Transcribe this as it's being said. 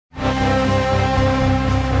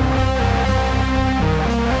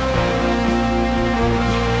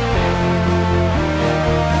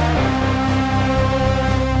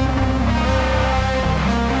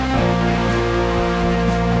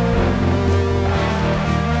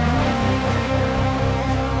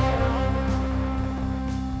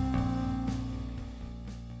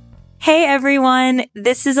Hey everyone,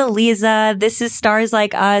 this is Aliza. This is Stars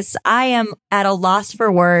Like Us. I am at a loss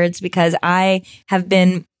for words because I have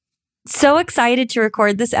been so excited to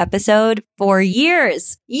record this episode for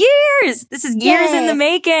years. This is years in the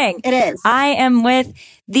making. It is. I am with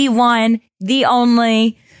the one, the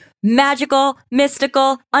only, magical,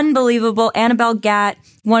 mystical, unbelievable Annabelle Gatt,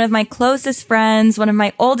 one of my closest friends, one of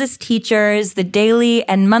my oldest teachers, the daily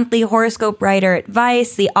and monthly horoscope writer at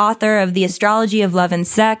Vice, the author of The Astrology of Love and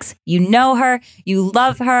Sex. You know her. You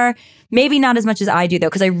love her. Maybe not as much as I do, though,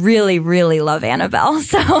 because I really, really love Annabelle.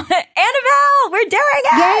 So, Annabelle, we're doing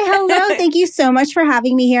it! Yay, hello. Thank you so much for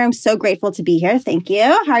having me here. I'm so grateful to be here. Thank you.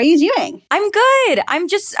 How are you doing? I'm good.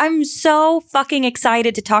 I'm so fucking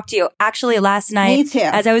excited to talk to you. Actually, last night, Me too.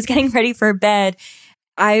 As I was getting ready for bed,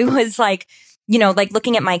 I was like,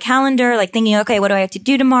 looking at my calendar, like thinking, okay, what do I have to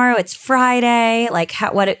do tomorrow? It's Friday. Like,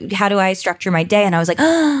 how do I structure my day? And I was like,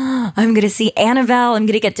 oh, I'm going to see Annabelle. I'm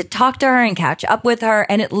going to get to talk to her and catch up with her.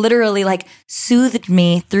 And it literally like soothed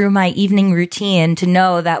me through my evening routine to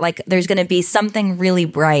know that like there's going to be something really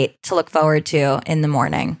bright to look forward to in the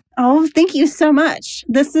morning. Oh, thank you so much.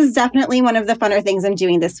 This is definitely one of the funner things I'm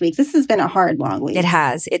doing this week. This has been a hard, long week. It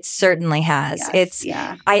has. It certainly has.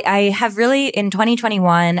 Yeah. I have really, in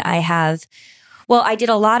 2021, I did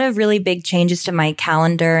a lot of really big changes to my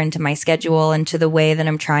calendar and to my schedule and to the way that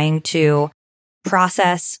I'm trying to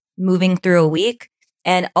process moving through a week.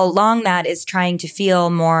 And along that is trying to feel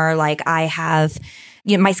more like I have,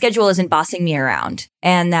 my schedule isn't bossing me around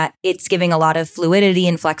and that it's giving a lot of fluidity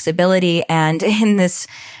and flexibility. And in this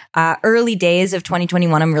early days of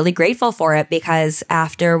 2021, I'm really grateful for it because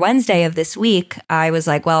after Wednesday of this week, I was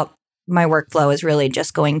like, well, my workflow is really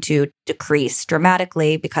just going to decrease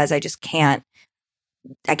dramatically because I can't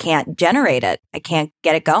generate it. I can't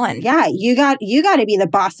get it going. Yeah, you got to be the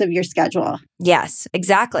boss of your schedule. Yes,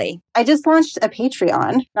 exactly. I just launched a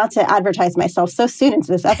Patreon, not to advertise myself so soon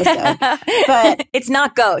into this episode, but it's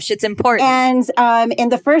not gauche. It's important. And in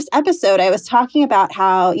the first episode, I was talking about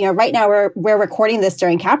how, right now we're recording this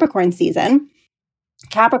during Capricorn season.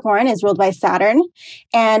 Capricorn is ruled by Saturn,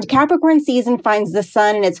 and Capricorn season finds the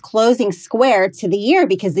sun in its closing square to the year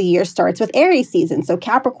because the year starts with Aries season. So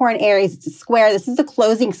Capricorn, Aries, it's a square. This is the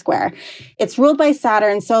closing square. It's ruled by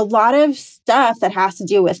Saturn. So a lot of stuff that has to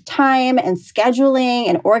do with time and scheduling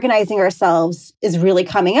and organizing ourselves is really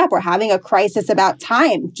coming up. We're having a crisis about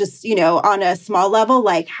time, just, on a small level,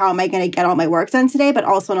 like how am I going to get all my work done today? But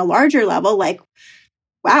also on a larger level, like,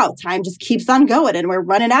 wow, time just keeps on going and we're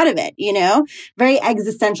running out of it, Very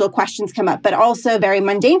existential questions come up, but also very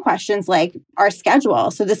mundane questions like our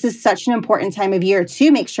schedule. So this is such an important time of year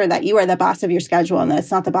to make sure that you are the boss of your schedule and that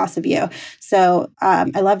it's not the boss of you. So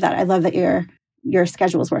I love that. I love that your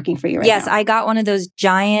schedule is working for you right now. Yes, I got one of those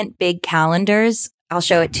giant big calendars. I'll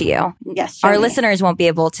show it to you. Yes. Our listeners won't be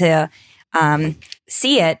able to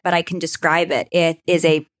see it, but I can describe it.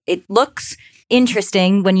 It looks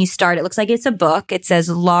interesting when you start. It looks like it's a book. It says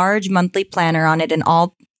large monthly planner on it in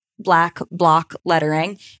all black block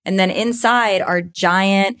lettering. And then inside are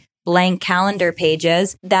giant blank calendar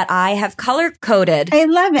pages that I have color coded. I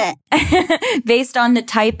love it. Based on the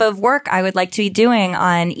type of work I would like to be doing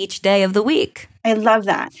on each day of the week. I love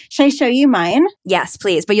that. Should I show you mine? Yes,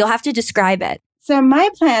 please. But you'll have to describe it. So my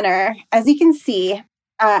planner, as you can see,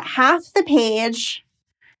 half the page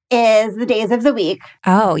is the days of the week.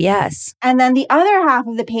 Oh, yes. And then the other half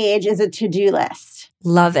of the page is a to-do list.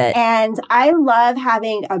 Love it. And I love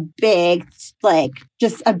having a big,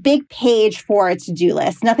 just a big page for a to-do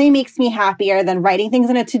list. Nothing makes me happier than writing things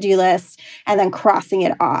on a to-do list and then crossing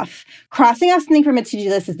it off. Crossing off something from a to-do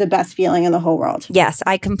list is the best feeling in the whole world. Yes,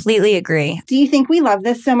 I completely agree. Do you think we love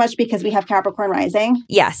this so much because we have Capricorn rising?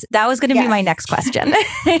 Yes, that was going to be my next question.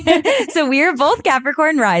 So we are both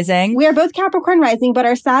Capricorn rising. We are both Capricorn rising, but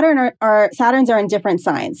our Saturns are in different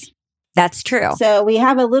signs. That's true. So we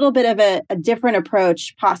have a little bit of a different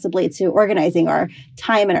approach possibly to organizing our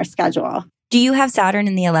time and our schedule. Do you have Saturn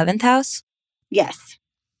in the 11th house? Yes.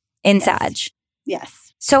 In Sag?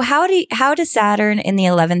 Yes. So how does Saturn in the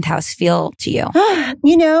 11th house feel to you?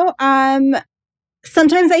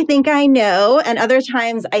 Sometimes I think I know, and other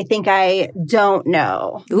times I think I don't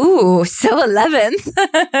know. Ooh, so 11th.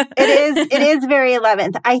 It is very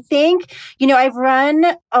 11th. I think, I've run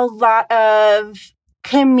a lot of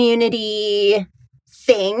community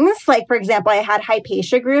things. Like, for example, I had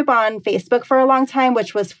Hypatia group on Facebook for a long time,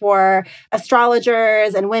 which was for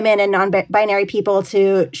astrologers and women and non-binary people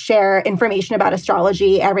to share information about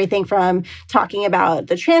astrology, everything from talking about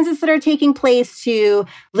the transits that are taking place to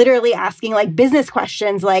literally asking like business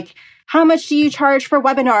questions like, how much do you charge for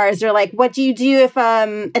webinars? Or like, what do you do if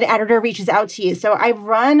an editor reaches out to you? So I've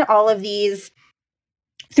run all of these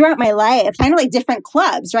throughout my life, kind of like different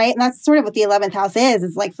clubs, right? And that's sort of what the 11th house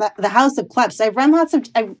is like the house of clubs. So I ran lots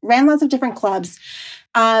of different clubs.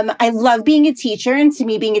 I love being a teacher. And to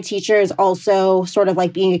me, being a teacher is also sort of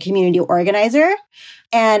like being a community organizer.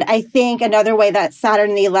 And I think another way that Saturn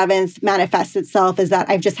in the 11th manifests itself is that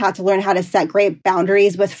I've just had to learn how to set great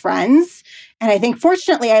boundaries with friends. And I think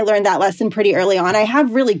fortunately, I learned that lesson pretty early on. I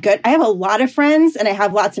have a lot of friends and I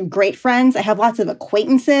have lots of great friends. I have lots of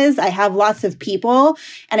acquaintances. I have lots of people.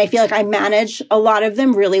 And I feel like I manage a lot of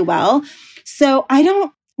them really well. So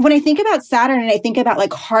when I think about Saturn and I think about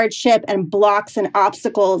like hardship and blocks and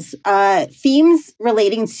obstacles, themes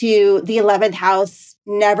relating to the 11th house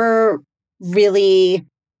never really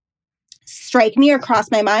strike me or cross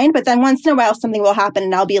my mind. But then once in a while, something will happen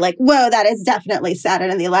and I'll be like, whoa, that is definitely Saturn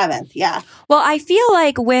in the 11th. Yeah. Well, I feel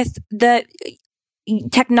like with the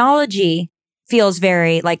technology feels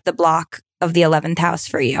very like the block of the 11th house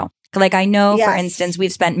for you. Like I know, yes. For instance,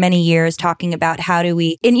 we've spent many years talking about how do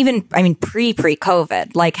we, and even, I mean,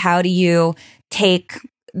 pre-COVID, like how do you take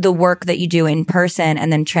the work that you do in person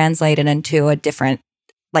and then translate it into a different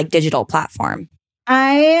like digital platform?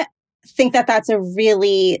 I think that that's a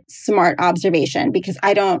really smart observation because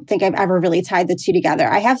I don't think I've ever really tied the two together.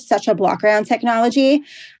 I have such a block around technology.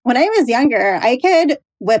 When I was younger, I could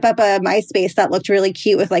whip up a MySpace that looked really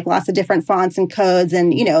cute with like lots of different fonts and codes.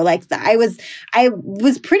 And, you know, like I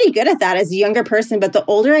was pretty good at that as a younger person. But the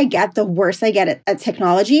older I get, the worse I get at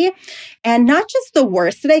technology. And not just the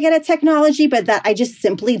worse that I get at technology, but that I just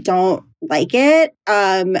simply don't like it.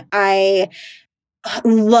 I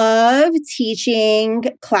love teaching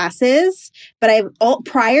classes, but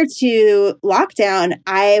prior to lockdown,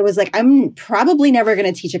 I was like, I'm probably never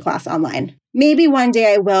going to teach a class online. Maybe one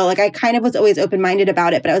day I will. Like I kind of was always open-minded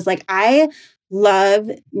about it, but I was like, I love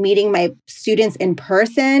meeting my students in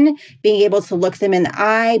person, being able to look them in the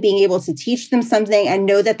eye, being able to teach them something and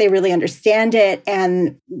know that they really understand it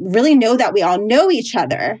and really know that we all know each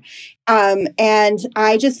other. And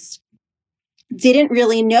I just didn't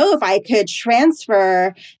really know if I could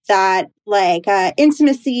transfer that like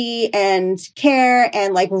intimacy and care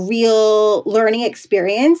and like real learning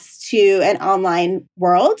experience to an online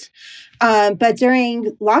world. But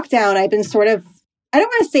during lockdown, I've been sort of, I don't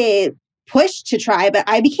want to say pushed to try, but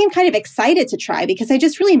I became kind of excited to try because I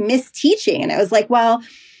just really miss teaching. And I was like, well,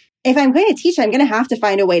 if I'm going to teach, I'm going to have to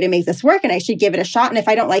find a way to make this work and I should give it a shot. And if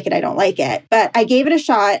I don't like it, I don't like it. But I gave it a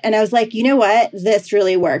shot and I was like, you know what? This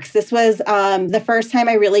really works. This was the first time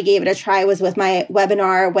I really gave it a try was with my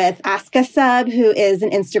webinar with Ask a Sub, who is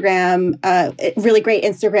an Instagram, really great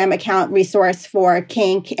Instagram account resource for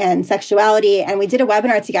kink and sexuality. And we did a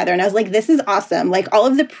webinar together and I was like, this is awesome. Like all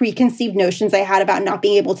of the preconceived notions I had about not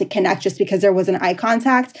being able to connect just because there wasn't eye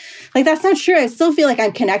contact, like that's not true. I still feel like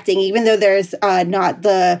I'm connecting, even though there's not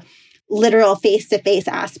the literal face-to-face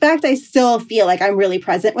aspect. I still feel like I'm really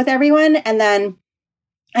present with everyone. And then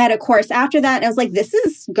I had a course after that and I was like, this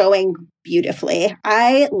is going beautifully.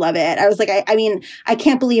 I love it. I was like, I mean, I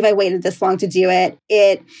can't believe I waited this long to do it.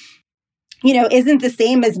 It, you know, isn't the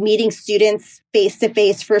same as meeting students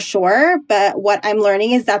face-to-face for sure. But what I'm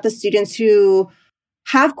learning is that the students who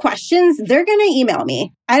have questions, they're going to email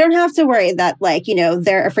me. I don't have to worry that like, you know,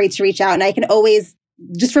 they're afraid to reach out and I can always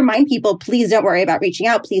just remind people, please don't worry about reaching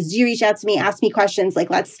out. Please do reach out to me, ask me questions, like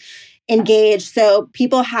let's engage. So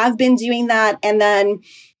people have been doing that. And then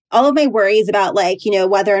all of my worries about like, you know,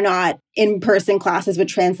 whether or not in-person classes would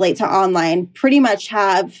translate to online pretty much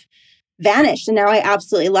have vanished. And now I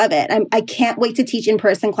absolutely love it. I can't wait to teach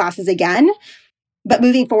in-person classes again. But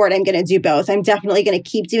moving forward, I'm going to do both. I'm definitely going to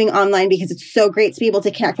keep doing online because it's so great to be able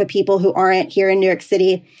to connect with people who aren't here in New York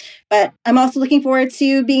City. But I'm also looking forward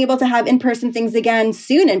to being able to have in-person things again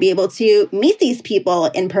soon and be able to meet these people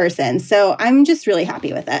in person. So I'm just really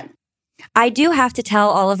happy with it. I do have to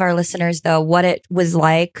tell all of our listeners, though, what it was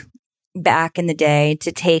like back in the day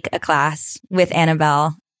to take a class with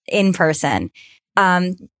Annabelle in person.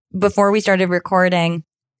 Before we started recording,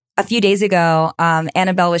 a few days ago,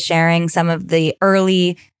 Annabelle was sharing some of the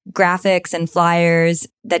early graphics and flyers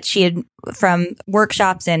that she had from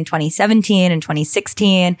workshops in 2017 and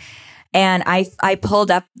 2016. And I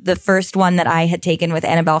pulled up the first one that I had taken with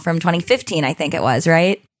Annabelle from 2015, I think it was,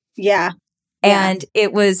 right? Yeah. And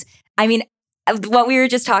it was, I mean, what we were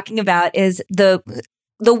just talking about is the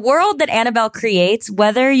world that Annabelle creates,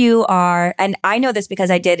 whether you are, and I know this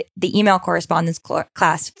because I did the email correspondence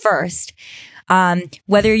class first,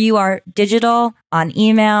 whether you are digital, on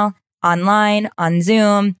email, online, on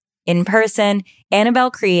Zoom, in person, Annabelle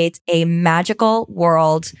creates a magical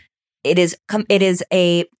world. It is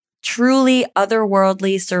a truly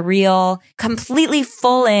otherworldly, surreal, completely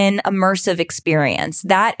full in immersive experience.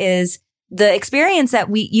 That is the experience that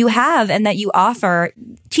you have and that you offer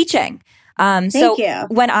teaching. Thank you.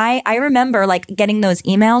 When I remember like getting those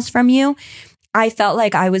emails from you, I felt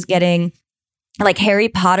like I was getting like Harry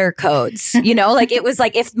Potter codes, like it was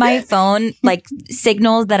like if my phone like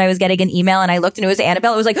signaled that I was getting an email and I looked and it was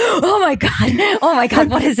Annabelle, it was like, oh my God,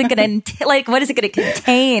 what is it going to what is it going to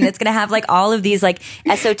contain? It's going to have like all of these like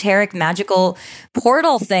esoteric magical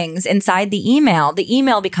portal things inside the email. The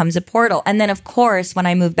email becomes a portal. And then of course, when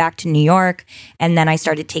I moved back to New York and then I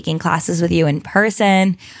started taking classes with you in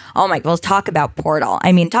person, oh my, well, talk about portal.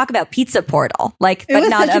 I mean, talk about pizza portal, like, but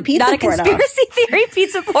not a conspiracy theory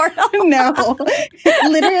pizza portal. No.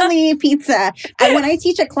 Literally pizza. And when I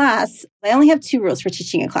teach a class, I only have 2 rules for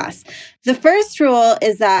teaching a class. The first rule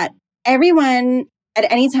is that everyone at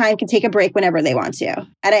any time can take a break whenever they want to.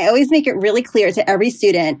 And I always make it really clear to every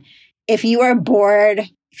student, if you are bored,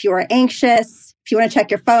 if you are anxious, if you want to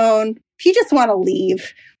check your phone, if you just want to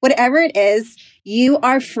leave, whatever it is, you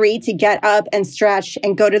are free to get up and stretch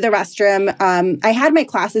and go to the restroom. I had my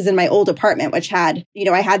classes in my old apartment, which had,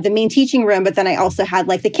 I had the main teaching room, but then I also had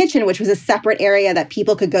like the kitchen, which was a separate area that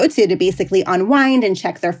people could go to basically unwind and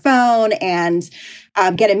check their phone and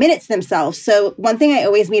get a minute to themselves. So one thing I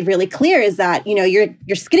always made really clear is that, you're going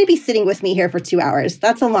to be sitting with me here for 2 hours.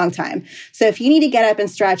 That's a long time. So if you need to get up and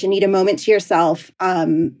stretch and need a moment to yourself,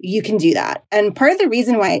 you can do that. And part of the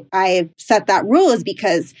reason why I set that rule is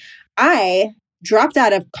because I dropped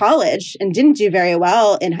out of college and didn't do very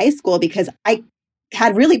well in high school because I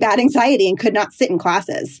had really bad anxiety and could not sit in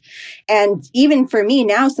classes. And even for me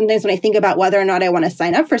now, sometimes when I think about whether or not I want to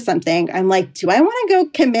sign up for something, I'm like, do I want to go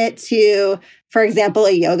commit to, for example,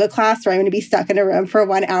 a yoga class where I'm going to be stuck in a room for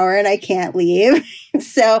 1 hour and I can't leave?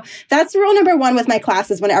 So that's rule number 1 with my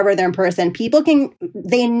classes whenever they're in person.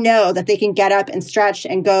 They know that they can get up and stretch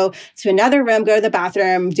and go to another room, go to the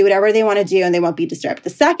bathroom, do whatever they want to do, and they won't be disturbed. The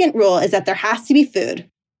second rule is that there has to be food.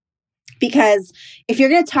 Because if you're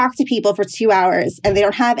going to talk to people for 2 hours and they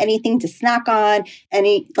don't have anything to snack on,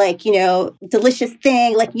 any delicious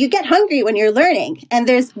thing, like you get hungry when you're learning. And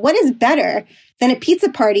what is better than a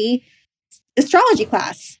pizza party astrology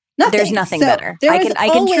class? Nothing. There's nothing better. I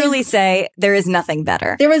can truly say there is nothing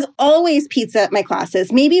better. There was always pizza at my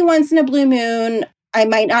classes. Maybe once in a blue moon, I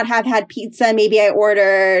might not have had pizza. Maybe I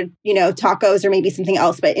ordered, tacos or maybe something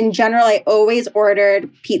else. But in general, I always ordered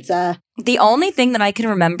pizza. The only thing that I can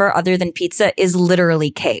remember other than pizza is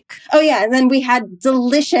literally cake. Oh, yeah. And then we had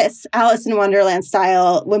delicious Alice in Wonderland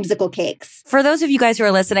style whimsical cakes. For those of you guys who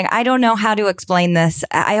are listening, I don't know how to explain this.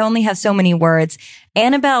 I only have so many words.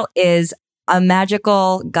 Annabelle is a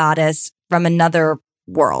magical goddess from another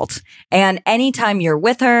world. And anytime you're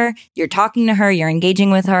with her, you're talking to her, you're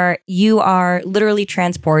engaging with her, you are literally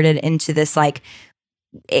transported into this like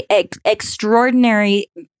extraordinary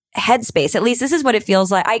headspace. At least this is what it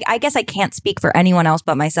feels like. I guess I can't speak for anyone else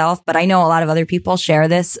but myself, but I know a lot of other people share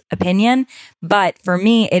this opinion. But for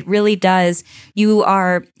me, it really does. You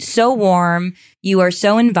are so warm. You are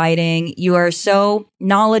so inviting. You are so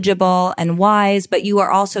knowledgeable and wise, but you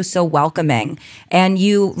are also so welcoming. And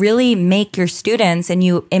you really make your students and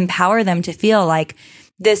you empower them to feel like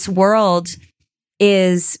this world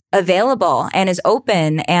is available and is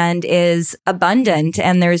open and is abundant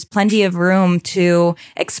and there's plenty of room to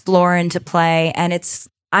explore and to play. And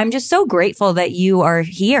I'm just so grateful that you are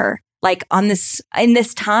here, like in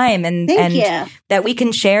this time and that we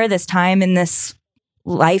can share this time in this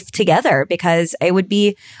life together, because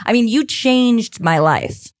you changed my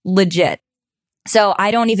life, legit. So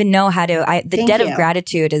I don't even know how to, the debt of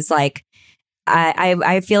gratitude is like,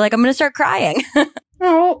 I feel like I'm going to start crying.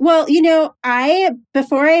 Oh, well,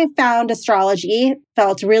 before I found astrology,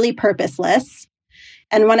 felt really purposeless.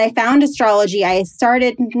 And when I found astrology, I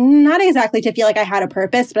started not exactly to feel like I had a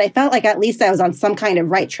purpose, but I felt like at least I was on some kind of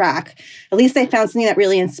right track. At least I found something that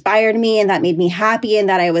really inspired me and that made me happy and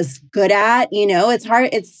that I was good at.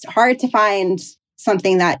 It's hard to find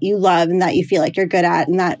something that you love and that you feel like you're good at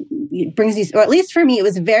and that brings you, or at least for me, it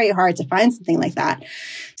was very hard to find something like that.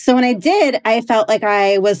 So when I did, I felt like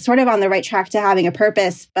I was sort of on the right track to having a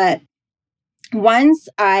purpose. But once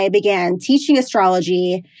I began teaching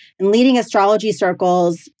astrology and leading astrology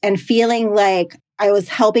circles and feeling like I was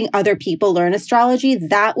helping other people learn astrology,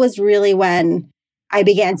 that was really when I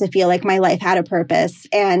began to feel like my life had a purpose.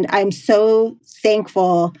 And I'm so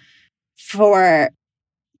thankful for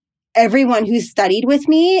everyone who studied with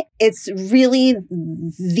me. It's really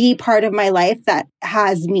the part of my life that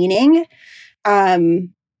has meaning.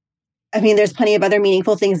 There's plenty of other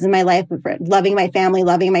meaningful things in my life, loving my family,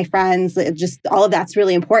 loving my friends, just all of that's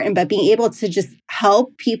really important. But being able to just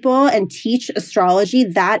help people and teach astrology,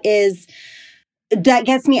 that is that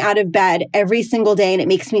gets me out of bed every single day, and it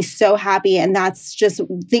makes me so happy. And that's just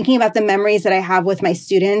thinking about the memories that I have with my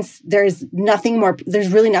students. There's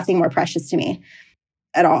really nothing more precious to me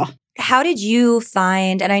at all. How did you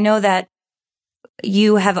find, and I know that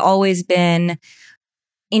you have always been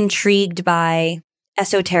intrigued by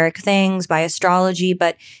esoteric things, by astrology,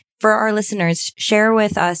 but for our listeners, share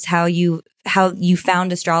with us how you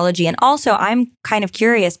found astrology. And also, I'm kind of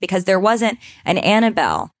curious because there wasn't an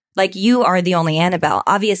Annabelle. Like, you are the only Annabelle.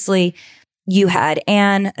 Obviously, you had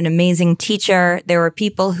Anne, an amazing teacher. There were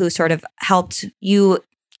people who sort of helped you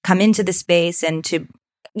come into the space and to,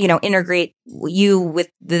 integrate you with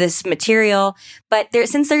this material. But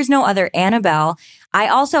since there's no other Annabelle, I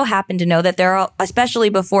also happen to know that there are, especially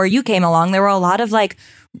before you came along, there were a lot of like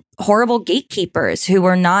horrible gatekeepers who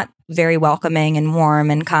were not very welcoming and warm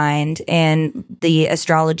and kind in the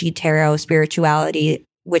astrology, tarot, spirituality,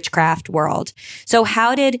 witchcraft world. So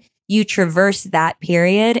how did you traverse that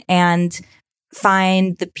period and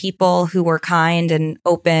find the people who were kind and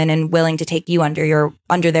open and willing to take you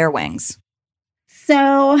under their wings?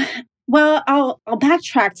 So, well, I'll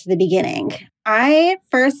backtrack to the beginning. I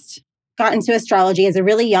first got into astrology as a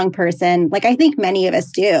really young person, like I think many of us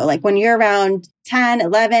do. Like when you're around 10,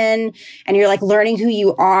 11, and you're like learning who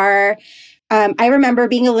you are. I remember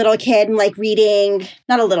being a little kid and like reading,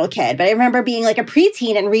 not a little kid, but I remember being like a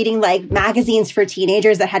preteen and reading like magazines for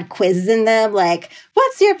teenagers that had quizzes in them. Like,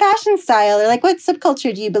 what's your fashion style? Or like, what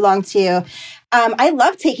subculture do you belong to? I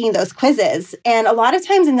love taking those quizzes. And a lot of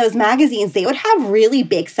times in those magazines, they would have really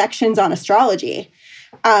big sections on astrology.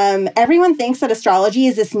 Everyone thinks that astrology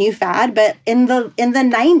is this new fad, but in the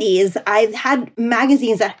 90s, I had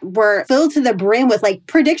magazines that were filled to the brim with like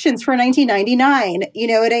predictions for 1999. You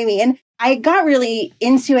know what I mean? I got really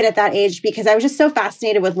into it at that age because I was just so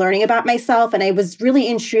fascinated with learning about myself. And I was really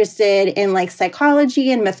interested in like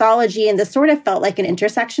psychology and mythology. And this sort of felt like an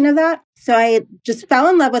intersection of that. So I just fell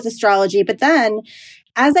in love with astrology. But then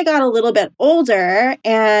as I got a little bit older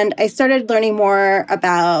and I started learning more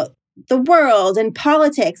about the world and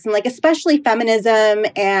politics and like especially feminism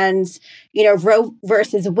and, Roe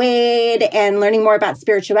versus Wade and learning more about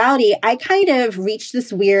spirituality, I kind of reached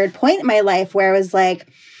this weird point in my life where I was like,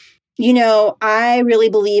 I really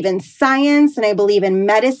believe in science and I believe in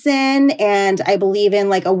medicine and I believe in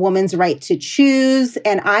like a woman's right to choose.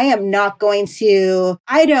 And I am not going to,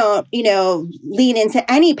 lean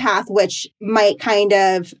into any path which might kind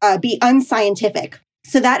of be unscientific.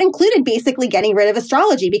 So that included basically getting rid of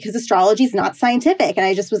astrology because astrology is not scientific. And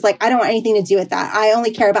I just was like, I don't want anything to do with that. I only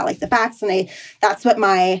care about like the facts. And that's what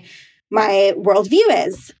my worldview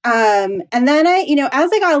is. And then as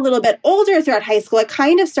I got a little bit older throughout high school, I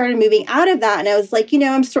kind of started moving out of that. And I was like,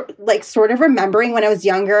 I'm sort of remembering when I was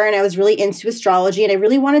younger and I was really into astrology and I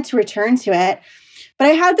really wanted to return to it. But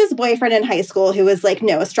I had this boyfriend in high school who was like,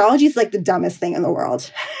 no, astrology is like the dumbest thing in the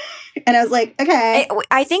world. And I was like, okay.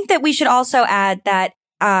 I think that we should also add that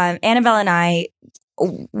Annabelle and I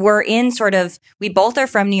were in we both are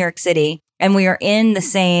from New York City and we are in the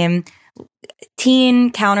same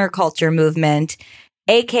teen counterculture movement,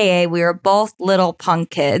 AKA we were both little punk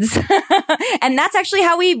kids. And that's actually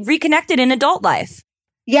how we reconnected in adult life.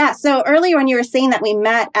 Yeah. So earlier when you were saying that we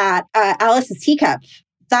met at Alice's Teacup,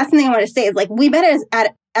 that's something I want to say is like we met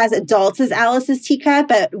as adults as Alice's Teacup,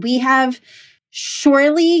 but we have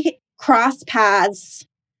surely crossed paths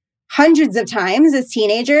hundreds of times as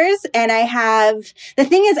teenagers. And the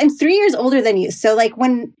thing is, I'm 3 years older than you. So like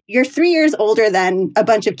when you're 3 years older than a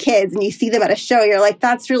bunch of kids and you see them at a show, you're like,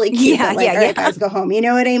 that's really cute. Yeah, but like, all right, guys, go home. You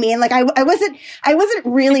know what I mean? Like I wasn't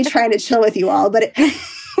really trying to chill with you all, but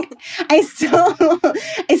I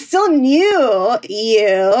still knew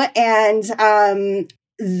you. And,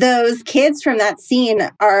 those kids from that scene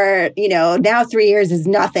are, now 3 years is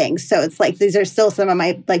nothing. So it's like, these are still some of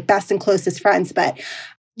my like best and closest friends, but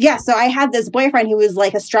yeah, so I had this boyfriend who was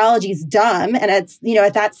like, astrology's dumb. And it's,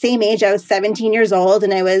 at that same age, I was 17 years old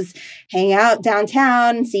and I was hanging out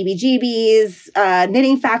downtown, CBGB's,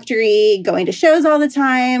 Knitting Factory, going to shows all the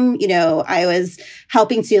time. I was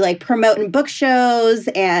helping to like promote in book shows.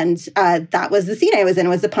 And that was the scene I was in,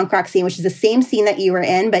 was the punk rock scene, which is the same scene that you were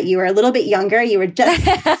in, but you were a little bit younger. You were just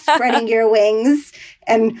spreading your wings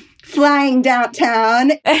and flying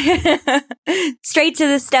downtown. Straight to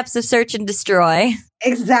the steps of Search and Destroy.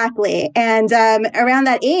 Exactly. And around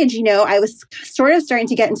that age, I was sort of starting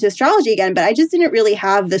to get into astrology again, but I just didn't really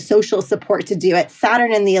have the social support to do it.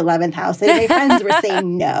 Saturn in the 11th house. And my friends were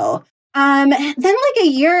saying no. Then like a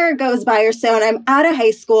year goes by or so and I'm out of high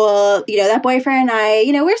school. That boyfriend and I,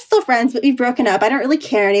 we're still friends, but we've broken up. I don't really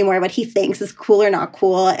care anymore what he thinks is cool or not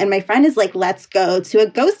cool. And my friend is like, let's go to a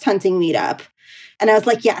ghost hunting meetup. And I was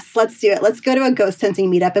like, yes, let's do it. Let's go to a ghost hunting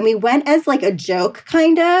meetup. And we went as like a joke,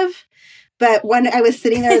 kind of. But when I was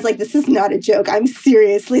sitting there, I was like, this is not a joke. I'm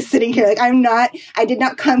seriously sitting here. Like, I did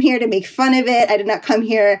not come here to make fun of it. I did not come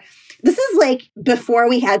here. This is like before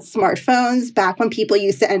we had smartphones, back when people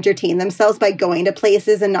used to entertain themselves by going to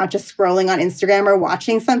places and not just scrolling on Instagram or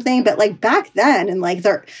watching something. But like back then in like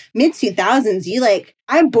the mid 2000s, you like,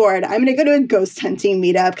 I'm bored. I'm going to go to a ghost hunting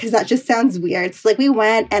meetup because that just sounds weird. So like we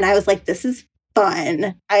went and I was like, this is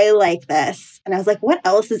fun. I like this. And I was like, what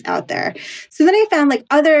else is out there? So then I found like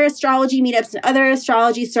other astrology meetups and other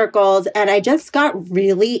astrology circles. And I just got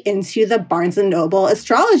really into the Barnes & Noble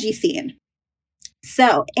astrology scene.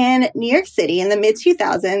 So in New York City in the mid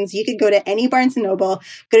 2000s, you could go to any Barnes & Noble,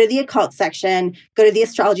 go to the occult section, go to the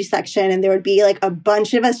astrology section, and there would be like a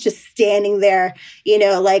bunch of us just standing there, you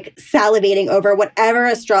know, like salivating over whatever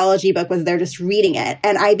astrology book was there, just reading it.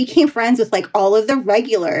 And I became friends with like all of the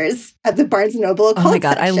regulars at the Barnes & Noble occult section. Oh my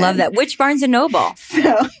God, section. I love that. Which Barnes & Noble?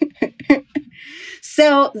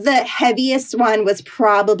 So the heaviest one was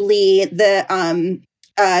probably the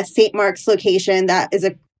St. Mark's location. That is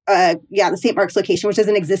the St. Mark's location, which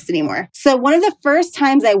doesn't exist anymore. So one of the first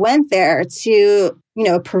times I went there to, you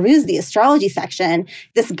know, peruse the astrology section,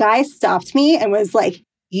 this guy stopped me and was like,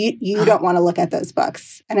 you don't want to look at those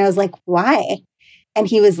books. And I was like, why? And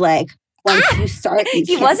he was like, once you start,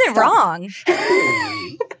 he wasn't wrong.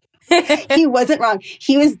 He wasn't wrong.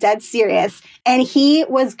 He was dead serious. And he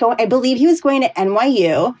was I believe he was going to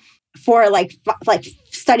NYU for like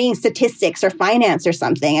studying statistics or finance or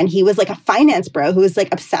something. And he was like a finance bro who was like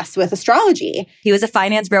obsessed with astrology. He was a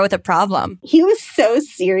finance bro with a problem. He was so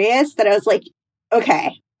serious that I was like,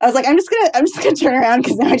 okay. I was like, I'm just gonna turn around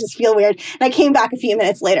because now I just feel weird. And I came back a few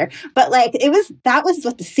minutes later. But like that was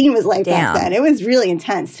what the scene was like back then. It was really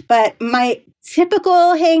intense. But my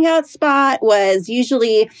typical hangout spot was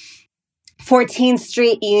usually 14th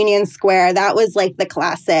Street, Union Square. That was like the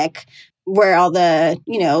classic where all the,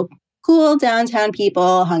 you know, cool downtown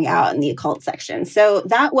people hung out in the occult section. So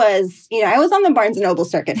that was, you know, I was on the Barnes & Noble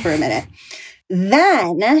circuit for a minute.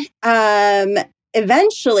 Then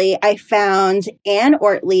eventually I found Ann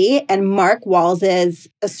Ortley and Mark Wals's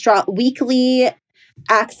weekly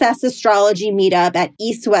Access Astrology meetup at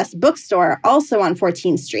East West Bookstore, also on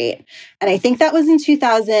 14th Street. And I think that was in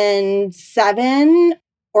 2007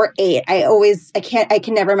 or 8. I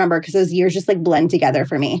can never remember because those years just like blend together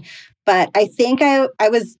for me. But I think I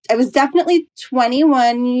was definitely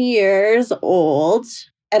 21 years old,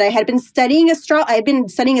 and I had been studying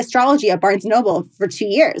astrology at Barnes & Noble for 2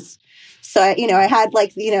 years. So, I had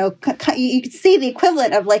like, you could see the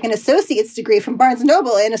equivalent of like an associate's degree from Barnes &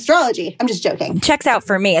 Noble in astrology. I'm just joking. Checks out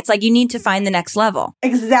for me. It's like you need to find the next level.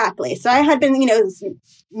 Exactly. So I had been,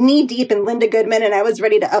 knee deep in Linda Goodman, and I was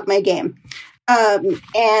ready to up my game.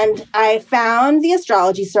 And I found the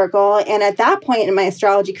astrology circle. And at that point in my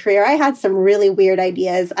astrology career, I had some really weird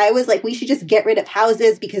ideas. I was like, we should just get rid of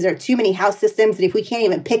houses because there are too many house systems. And if we can't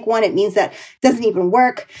even pick one, it means that it doesn't even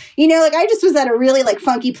work. I just was at a really like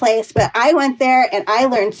funky place, but I went there and I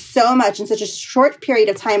learned so much in such a short period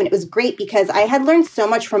of time. And it was great because I had learned so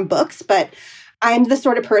much from books, but I'm the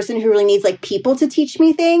sort of person who really needs like people to teach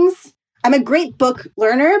me things. I'm a great book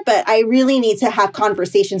learner, but I really need to have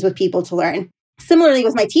conversations with people to learn. Similarly,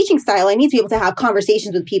 with my teaching style, I need to be able to have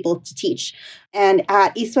conversations with people to teach. And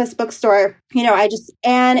at East West Bookstore,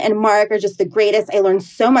 Anne and Mark are just the greatest. I learned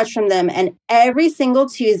so much from them. And every single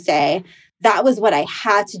Tuesday, that was what I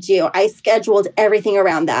had to do. I scheduled everything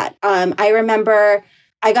around that. I remember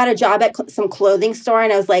I got a job at some clothing store,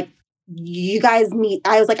 and I was like, I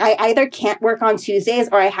either can't work on Tuesdays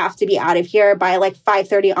or I have to be out of here by like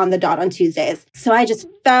 5:30 on the dot on Tuesdays. So I just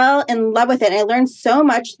fell in love with it. And I learned so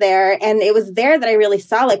much there. And it was there that I really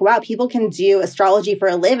saw like, wow, people can do astrology for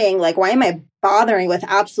a living. Like, why am I bothering with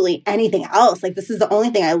absolutely anything else? Like, this is the only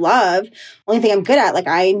thing I love, only thing I'm good at. Like,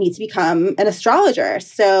 I need to become an astrologer.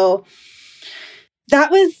 So that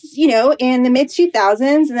was, in the mid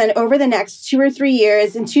 2000s. And then over the next 2 or 3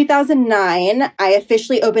 years, in 2009, I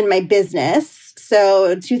officially opened my business.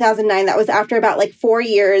 So 2009, that was after about like 4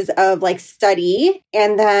 years of like study.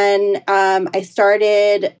 And then I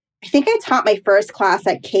taught my first class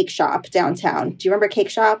at Cake Shop downtown. Do you remember Cake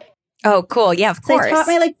Shop? Oh, cool. Yeah, of course. So I taught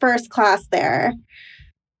my like first class there.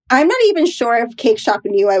 I'm not even sure if Cake Shop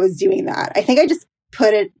knew I was doing that. I think I just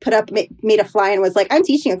made a flyer and was like, I'm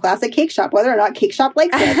teaching a class at Cake Shop, whether or not Cake Shop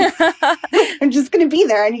likes it. I'm just going to be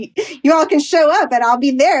there, and you all can show up, and I'll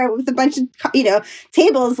be there with a bunch of,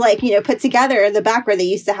 tables like, put together in the back where they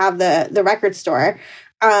used to have the record store.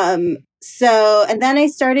 And then I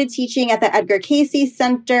started teaching at the Edgar Cayce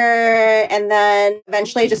Center. And then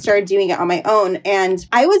eventually I just started doing it on my own. And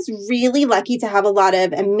I was really lucky to have a lot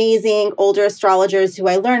of amazing older astrologers who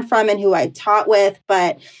I learned from and who I taught with.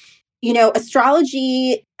 But,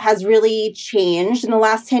 astrology has really changed in the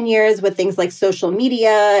last 10 years with things like social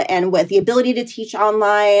media and with the ability to teach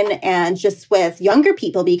online and just with younger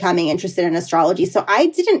people becoming interested in astrology. So I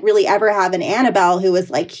didn't really ever have an Annabelle who was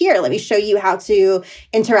like, here, let me show you how to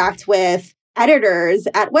interact with editors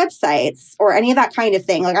at websites or any of that kind of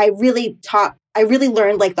thing. Like I really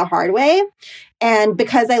learned like the hard way. And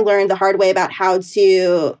because I learned the hard way about how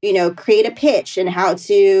to, create a pitch and how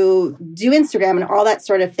to do Instagram and all that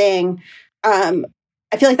sort of thing,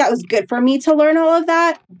 I feel like that was good for me to learn all of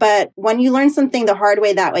that. But when you learn something the hard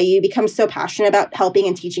way that way, you become so passionate about helping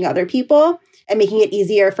and teaching other people and making it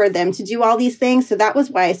easier for them to do all these things. So that was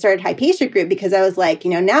why I started Hypatia Group, because I was like,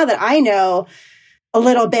 now that I know a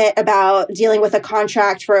little bit about dealing with a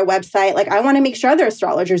contract for a website, like I want to make sure other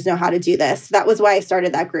astrologers know how to do this. That was why I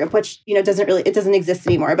started that group, which, it doesn't exist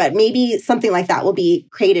anymore, but maybe something like that will be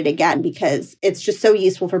created again because it's just so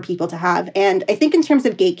useful for people to have. And I think in terms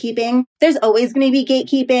of gatekeeping, there's always going to be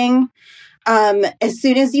gatekeeping. As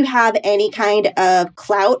soon as you have any kind of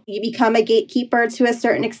clout, you become a gatekeeper to a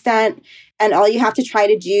certain extent. And all you have to try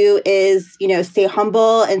to do is, stay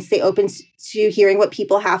humble and stay open to hearing what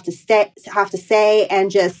people have to say and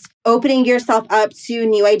just opening yourself up to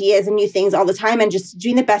new ideas and new things all the time and just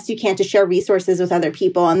doing the best you can to share resources with other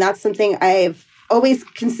people. And that's something I've always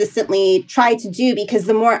consistently tried to do because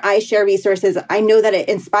the more I share resources, I know that it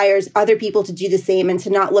inspires other people to do the same and to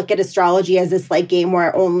not look at astrology as this like game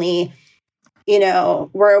where only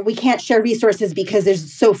where we can't share resources because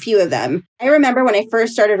there's so few of them. I remember when I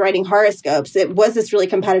first started writing horoscopes, it was this really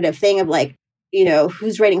competitive thing of like,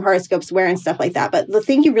 who's writing horoscopes where and stuff like that. But the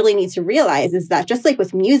thing you really need to realize is that just like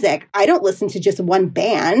with music, I don't listen to just one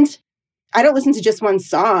band. I don't listen to just one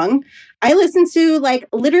song. I listen to like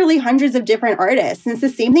literally hundreds of different artists. And it's the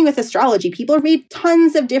same thing with astrology. People read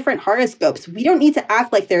tons of different horoscopes. We don't need to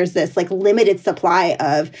act like there's this like limited supply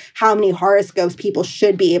of how many horoscopes people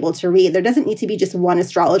should be able to read. There doesn't need to be just one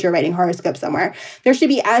astrologer writing horoscopes somewhere. There should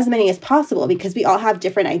be as many as possible because we all have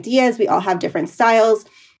different ideas. We all have different styles.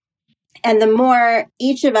 And the more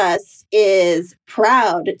each of us is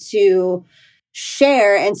proud to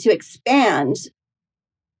share and to expand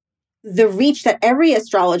the reach that every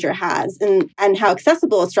astrologer has and how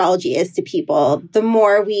accessible astrology is to people, the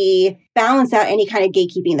more we balance out any kind of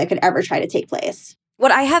gatekeeping that could ever try to take place.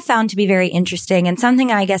 What I have found to be very interesting and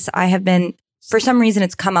something I guess I have been, for some reason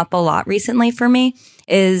it's come up a lot recently for me,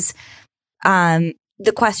 is the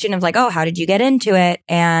question of like, oh, how did you get into it?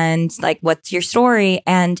 And like, what's your story?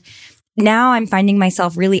 And now I'm finding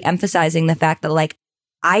myself really emphasizing the fact that like,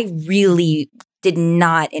 I really did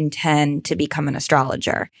not intend to become an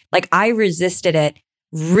astrologer. Like I resisted it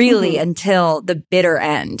really until the bitter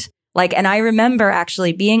end. Like, and I remember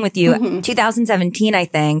actually being with you 2017, I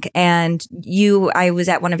think, and I was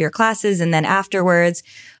at one of your classes and then afterwards,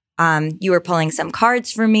 you were pulling some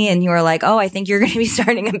cards for me and you were like, oh, I think you're going to be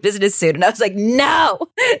starting a business soon. And I was like, no,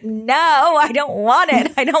 I don't want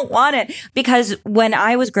it. I don't want it. Because when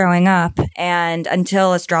I was growing up and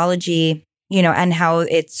until astrology, and how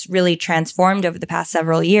it's really transformed over the past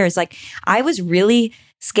several years, like I was really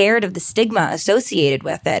scared of the stigma associated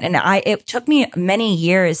with it. And it took me many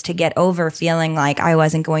years to get over feeling like I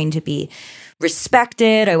wasn't going to be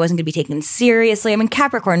respected. I wasn't going to be taken seriously. I mean,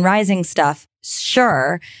 Capricorn rising stuff,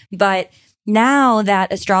 sure. But now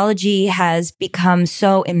that astrology has become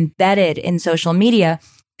so embedded in social media,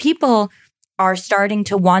 people are starting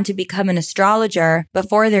to want to become an astrologer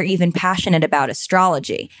before they're even passionate about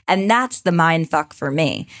astrology. And that's the mind fuck for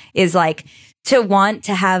me, is like to want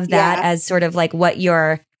to have that as sort of like what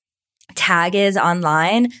your tag is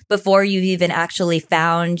online before you've even actually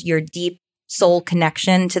found your deep soul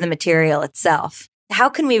connection to the material itself. How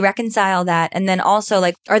can we reconcile that? And then also,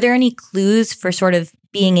 like, are there any clues for sort of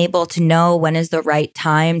being able to know when is the right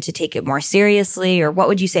time to take it more seriously? Or what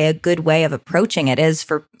would you say a good way of approaching it is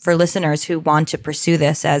for listeners who want to pursue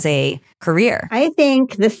this as a career? I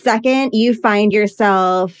think the second you find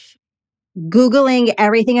yourself Googling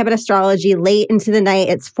everything about astrology late into the night,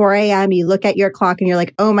 it's 4 a.m., you look at your clock and you're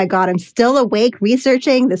like, oh my God, I'm still awake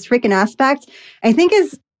researching this freaking aspect. I think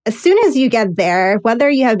as soon as you get there, whether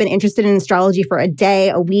you have been interested in astrology for a day,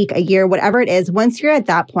 a week, a year, whatever it is, once you're at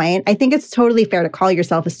that point, I think it's totally fair to call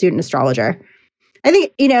yourself a student astrologer. I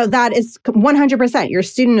think, that is 100%. You're a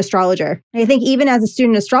student astrologer. I think even as a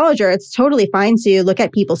student astrologer, it's totally fine to look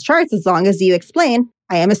at people's charts as long as you explain,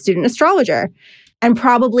 I am a student astrologer. and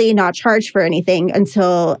probably not charge for anything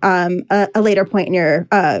until a later point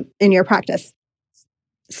in your practice.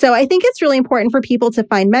 So I think it's really important for people to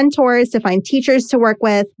find mentors, to find teachers to work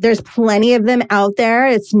with. There's plenty of them out there.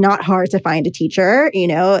 It's not hard to find a teacher. You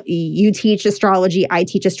know, you teach astrology, I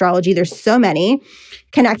teach astrology. There's so many.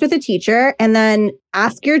 Connect with a teacher and then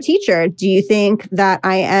ask your teacher, do you think that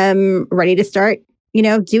I am ready to start,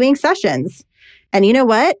 doing sessions? And you know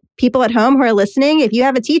what? People at home who are listening, if you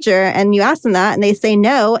have a teacher and you ask them that and they say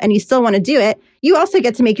no and you still want to do it, you also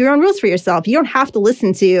get to make your own rules for yourself. You don't have to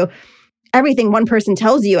listen to everything one person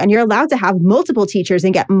tells you, and you're allowed to have multiple teachers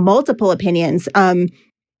and get multiple opinions.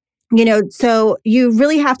 So you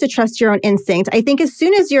really have to trust your own instinct. I think as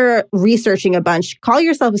soon as you're researching a bunch, call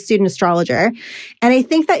yourself a student astrologer. And I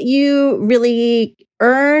think that you really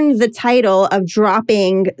earn the title of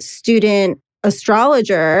dropping student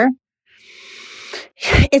astrologer.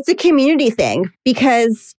 It's a community thing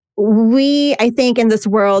because we, I think, in this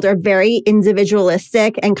world are very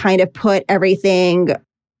individualistic and kind of put everything,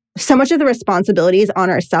 so much of the responsibilities on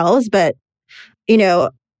ourselves. But,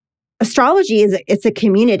 astrology it's a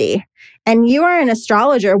community. And you are an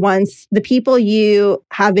astrologer once the people you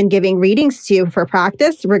have been giving readings to for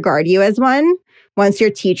practice regard you as one, once your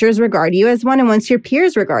teachers regard you as one, and once your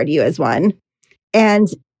peers regard you as one. And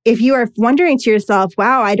if you are wondering to yourself,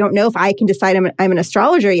 wow, I don't know if I can decide I'm an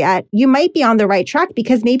astrologer yet, you might be on the right track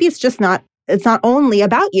because maybe it's not only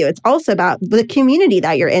about you. It's also about the community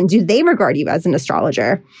that you're in. Do they regard you as an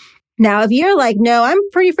astrologer? Now, if you're like, no, I'm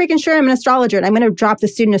pretty freaking sure I'm an astrologer and I'm going to drop the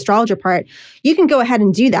student astrologer part, you can go ahead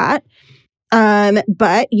and do that.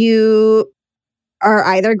 But you are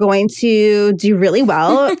either going to do really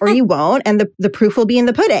well or you won't. And the proof will be in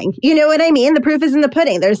the pudding. You know what I mean? The proof is in the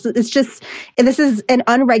pudding. This is an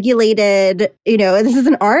unregulated, this is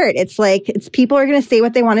an art. It's like, people are going to say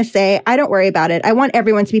what they want to say. I don't worry about it. I want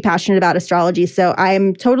everyone to be passionate about astrology. So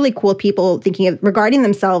I'm totally cool with people thinking of regarding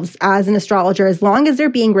themselves as an astrologer, as long as they're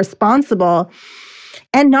being responsible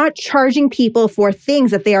and not charging people for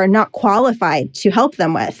things that they are not qualified to help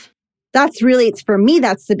them with. For me,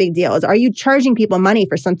 that's the big deal. Is, are you charging people money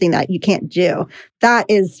for something that you can't do? That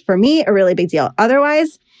is, for me, a really big deal.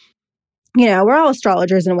 Otherwise, we're all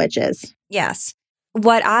astrologers and witches. Yes.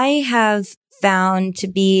 What I have found to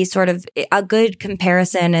be sort of a good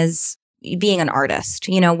comparison is being an artist.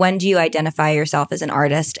 When do you identify yourself as an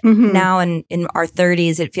artist? Mm-hmm. Now in our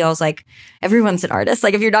 30s, it feels like everyone's an artist.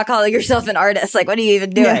 Like if you're not calling yourself an artist, like what are you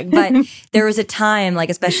even doing? Yeah. But there was a time,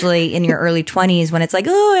 like especially in your early 20s, when it's like,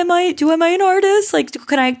 oh, am I an artist? Like,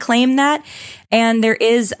 can I claim that? And there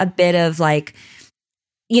is a bit of like,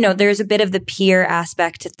 there's a bit of the peer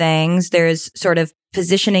aspect to things. There's sort of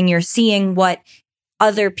positioning, you're seeing what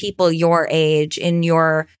other people your age in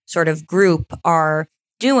your sort of group are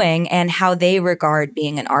doing and how they regard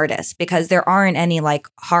being an artist, because there aren't any like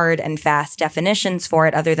hard and fast definitions for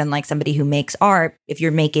it other than like somebody who makes art. If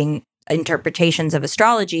you're making interpretations of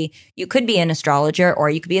astrology, you could be an astrologer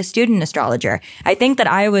or you could be a student astrologer. I think that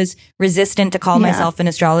I was resistant to call myself an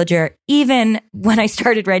astrologer even when I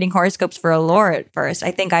started writing horoscopes for Allure at first.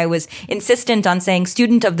 I think I was insistent on saying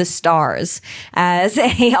student of the stars as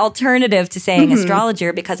a alternative to saying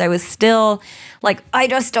astrologer, because I was still like, I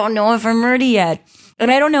just don't know if I'm ready yet. And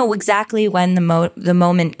I don't know exactly when the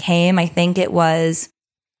moment came. I think it was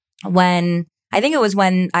when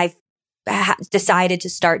I decided to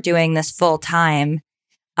start doing this full time,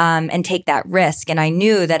 and take that risk. And I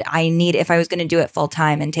knew that if I was going to do it full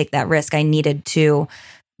time and take that risk, I needed to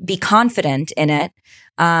be confident in it.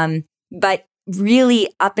 But really,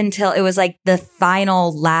 up until it was like the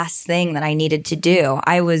final last thing that I needed to do,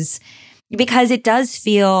 because it does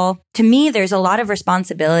feel, to me, there's a lot of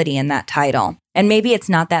responsibility in that title. And maybe it's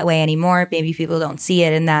not that way anymore. Maybe people don't see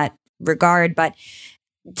it in that regard. But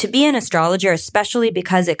to be an astrologer, especially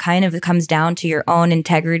because it kind of comes down to your own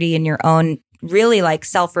integrity and your own really like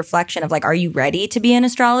self-reflection of like, are you ready to be an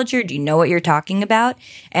astrologer? Do you know what you're talking about?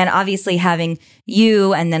 And obviously having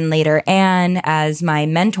you and then later Anne as my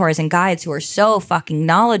mentors and guides who are so fucking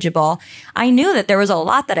knowledgeable, I knew that there was a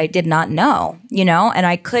lot that I did not know, and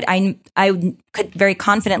I could very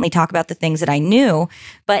confidently talk about the things that I knew,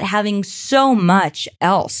 but having so much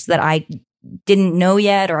else that I didn't know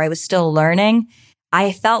yet or I was still learning,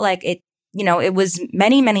 I felt like it was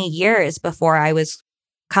many, many years before I was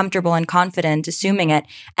comfortable and confident assuming it.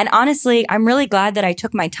 And honestly, I'm really glad that I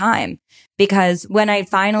took my time, because when I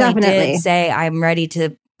finally did say I'm ready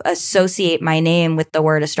to associate my name with the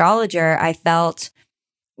word astrologer, I felt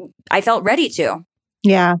ready to.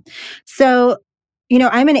 Yeah. So,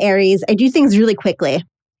 I'm an Aries. I do things really quickly.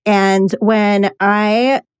 And when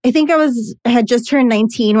I I think I had just turned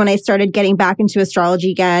 19 when I started getting back into astrology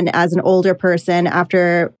again as an older person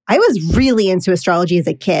after I was really into astrology as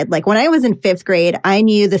a kid. Like when I was in 5th grade, I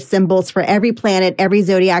knew the symbols for every planet, every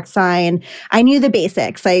zodiac sign. I knew the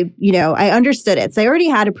basics. I understood it. So I already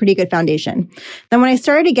had a pretty good foundation. Then when I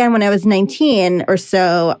started again when I was 19 or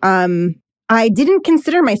so, I didn't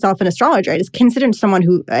consider myself an astrologer. I just considered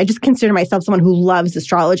myself someone who loves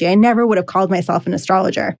astrology. I never would have called myself an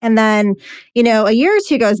astrologer. And then, a year or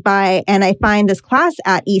two goes by and I find this class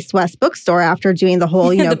at East West Bookstore after doing the whole,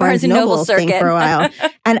 the Barnes & Noble thing for a while.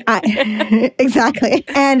 And exactly.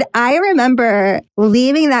 And I remember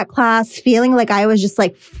leaving that class feeling like I was just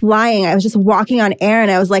like flying. I was just walking on air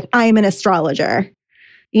and I was like, I'm an astrologer,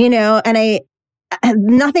 and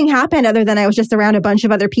nothing happened other than I was just around a bunch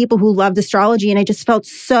of other people who loved astrology. And I just felt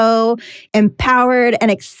so empowered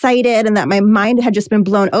and excited and that my mind had just been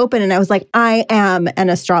blown open. And I was like, I am an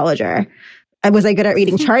astrologer. Was I good at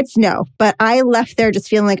reading charts? No. But I left there just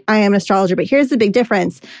feeling like I am an astrologer. But here's the big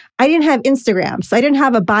difference. I didn't have Instagram. So I didn't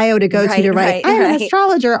have a bio to go to write, I'm an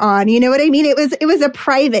astrologer on. You know what I mean? It was a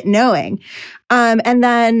private knowing. And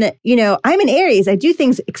then, I'm an Aries. I do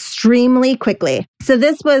things extremely quickly. So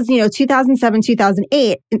this was, 2007,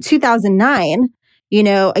 2008. In 2009,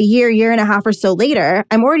 a year and a half or so later,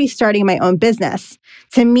 I'm already starting my own business.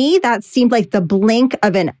 To me, that seemed like the blink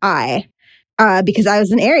of an eye. Because I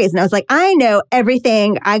was an Aries and I was like, I know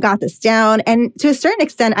everything. I got this down. And to a certain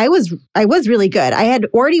extent, I was really good. I had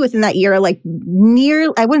already within that year, I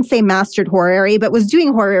wouldn't say mastered horary, but was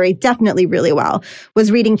doing horary definitely really well,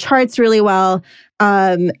 was reading charts really well.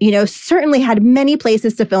 Certainly had many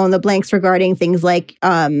places to fill in the blanks regarding things like,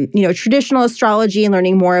 traditional astrology and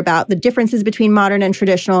learning more about the differences between modern and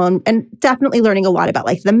traditional and definitely learning a lot about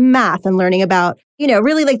like the math and learning about,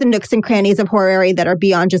 really like the nooks and crannies of horary that are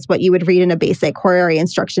beyond just what you would read in a basic horary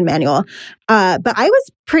instruction manual. But I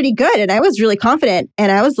was pretty good and I was really confident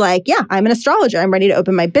and I was like, yeah, I'm an astrologer. I'm ready to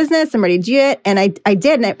open my business. I'm ready to do it. And I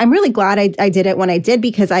did. And I'm really glad I did it when I did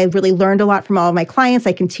because I really learned a lot from all of my clients.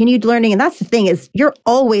 I continued learning. And that's the thing is you're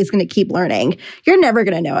always going to keep learning. You're never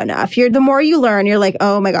going to know enough. The more you learn, you're like,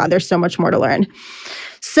 oh my God, there's so much more to learn.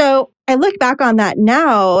 So I look back on that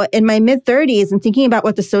now in my mid-30s and thinking about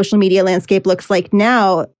what the social media landscape looks like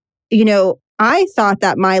now, I thought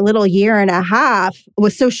that my little year and a half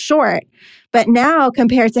was so short. But now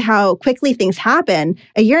compared to how quickly things happen,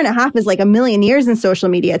 a year and a half is like a million years in social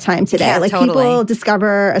media time today. Yeah, totally. People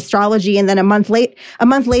discover astrology and then a month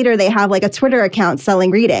later, they have like a Twitter account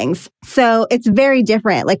selling readings. So it's very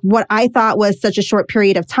different. Like what I thought was such a short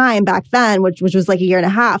period of time back then, which was like a year and a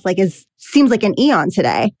half, seems like an eon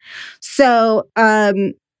today. So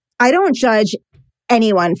I don't judge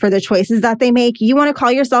anyone for the choices that they make. You want to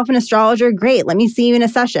call yourself an astrologer? Great. Let me see you in a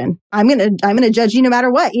session. I'm going to judge you no matter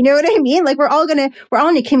what. You know what I mean? Like we're all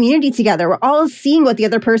in a community together. We're all seeing what the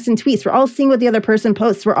other person tweets. We're all seeing what the other person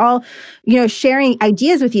posts. We're all, sharing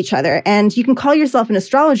ideas with each other. And you can call yourself an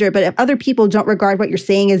astrologer, but if other people don't regard what you're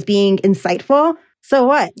saying as being insightful, so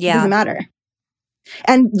what? Yeah. It doesn't matter.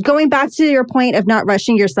 And going back to your point of not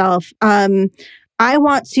rushing yourself, I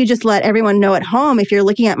want to just let everyone know at home, if you're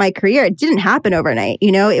looking at my career, it didn't happen overnight.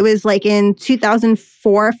 It was like in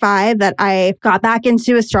 2004 or 5 that I got back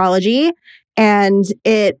into astrology and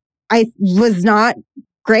I was not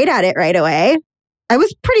great at it right away. I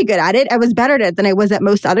was pretty good at it. I was better at it than I was at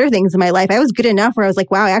most other things in my life. I was good enough where I was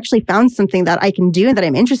like, wow, I actually found something that I can do and that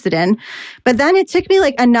I'm interested in. But then it took me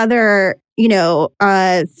like another 3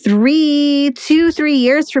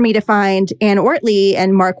 years for me to find Anne Ortley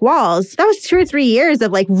and Mark Walls. That was 2 or 3 years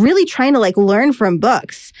of like really trying to like learn from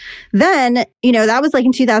books. Then, that was like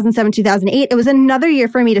in 2007, 2008. It was another year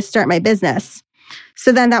for me to start my business.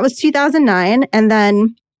 So then that was 2009. And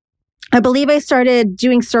then I believe I started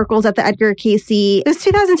doing circles at the Edgar Cayce. It was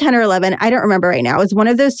 2010 or 11. I don't remember right now. It was one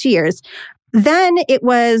of those 2 years. Then it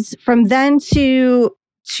was from then to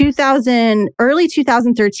early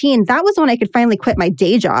 2013, that was when I could finally quit my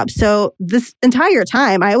day job. So this entire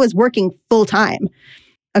time I was working full time,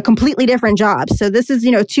 a completely different job. So this is,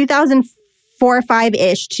 2004 or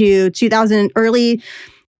 5-ish to 2000 early,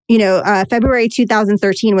 February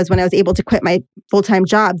 2013 was when I was able to quit my full-time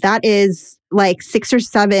job. That is like 6 or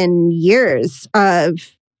 7 years of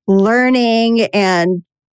learning and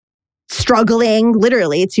struggling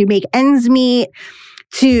literally to make ends meet,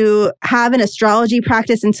 to have an astrology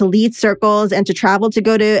practice and to lead circles and to travel to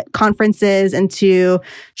go to conferences and to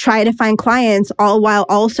try to find clients, all while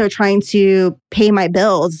also trying to pay my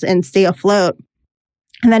bills and stay afloat.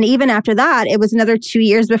 And then even after that, it was another 2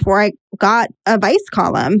 years before I got a Vice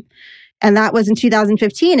column. And that was in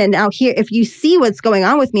 2015. And now here, if you see what's going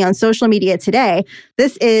on with me on social media today,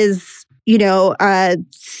 this is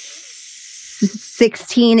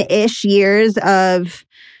 16-ish years of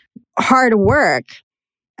hard work.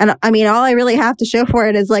 And I mean, all I really have to show for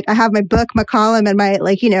it is I have my book, my column, and my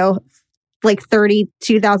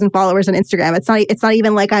 32,000 followers on Instagram. It's not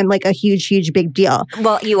even like I'm a huge big deal.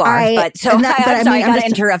 Well, you are, I gotta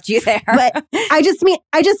interrupt you there. But I just mean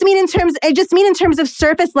in terms of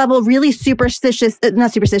surface level, really really superficial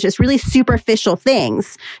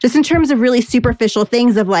things. Just in terms of really superficial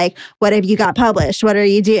things of what have you got published? What are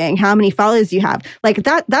you doing? How many followers do you have?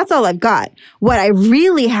 That's all I've got. What I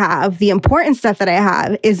really have, the important stuff that I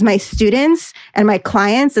have is my students and my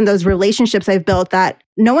clients and those relationships I've built that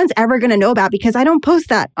no one's ever going to know about because I don't post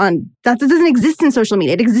that doesn't exist in social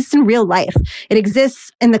media. It exists in real life. It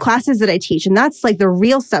exists in the classes that I teach. And that's the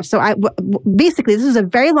real stuff. So basically, this is a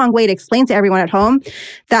very long way to explain to everyone at home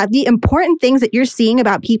that the important things that you're seeing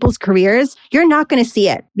about people's careers, you're not going to see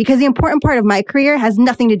it because the important part of my career has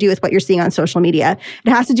nothing to do with what you're seeing on social media.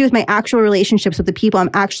 It has to do with my actual relationships with the people I'm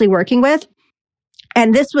actually working with.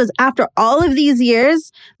 And this was after all of these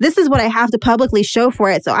years, this is what I have to publicly show for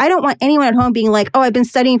it. So I don't want anyone at home being oh, I've been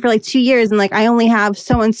studying for 2 years and I only have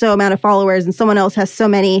so-and-so amount of followers and someone else has so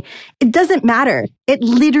many. It doesn't matter. It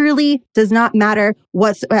literally does not matter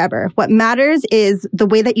whatsoever. What matters is the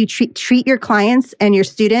way that you treat your clients and your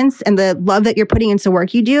students and the love that you're putting into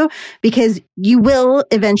work you do, because you will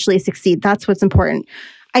eventually succeed. That's what's important.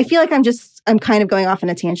 I feel like I'm kind of going off on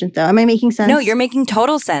a tangent though. Am I making sense? No, you're making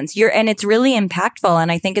total sense. And it's really impactful. And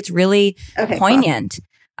I think it's really poignant.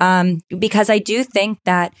 Cool. Because I do think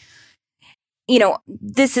that,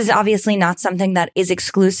 this is obviously not something that is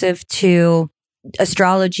exclusive to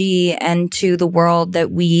astrology and to the world that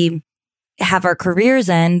we have our careers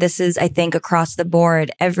in. This is, I think, across the board.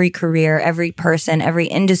 Every career, every person, every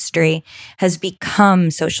industry has become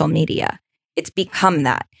social media. It's become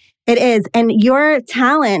that. It is. And your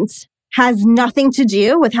talent has nothing to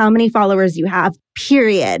do with how many followers you have,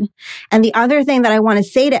 period. And the other thing that I want to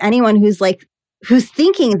say to anyone who's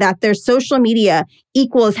thinking that their social media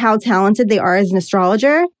equals how talented they are as an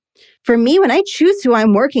astrologer, for me, when I choose who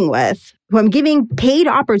I'm working with, who I'm giving paid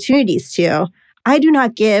opportunities to, I do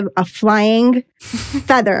not give a flying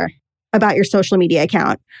feather about your social media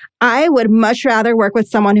account. I would much rather work with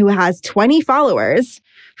someone who has 20 followers,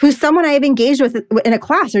 who's someone I've engaged with in a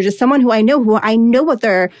class, or just someone who I know what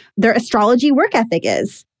their astrology work ethic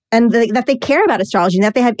is, and that they care about astrology and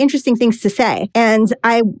that they have interesting things to say. And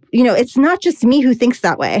it's not just me who thinks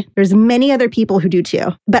that way. There's many other people who do too.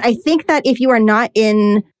 But I think that if you are not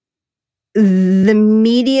in the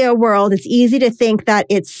media world, it's easy to think that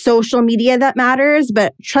it's social media that matters.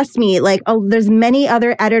 But trust me, there's many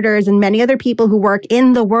other editors and many other people who work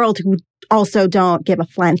in the world who also don't give a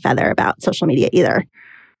flying feather about social media either.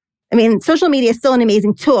 I mean, social media is still an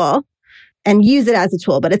amazing tool and use it as a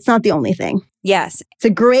tool, but it's not the only thing. Yes. It's a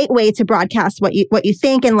great way to broadcast what you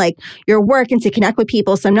think and your work and to connect with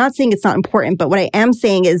people. So I'm not saying it's not important, but what I am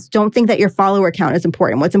saying is don't think that your follower count is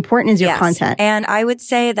important. What's important is your content. And I would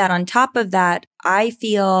say that on top of that, I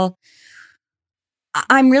feel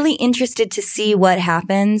I'm really interested to see what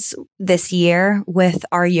happens this year with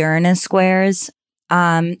our Uranus squares.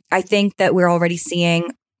 I think that we're already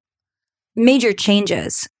seeing major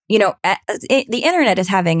changes. The internet is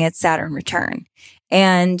having its Saturn return.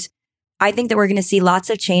 And I think that we're going to see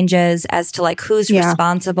lots of changes as to who's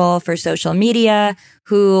responsible for social media,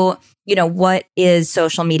 what is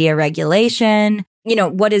social media regulation,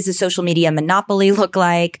 what does a social media monopoly look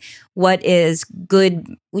like? What is good,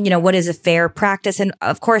 what is a fair practice? And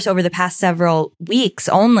of course, over the past several weeks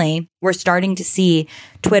only, we're starting to see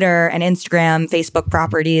Twitter and Instagram, Facebook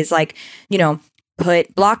properties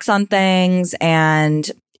put blocks on things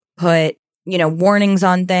and put, warnings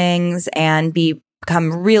on things and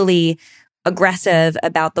become really aggressive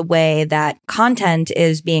about the way that content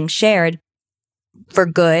is being shared for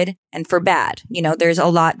good and for bad.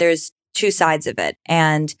 There's two sides of it,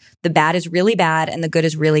 and the bad is really bad and the good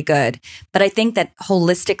is really good. But I think that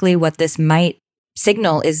holistically what this might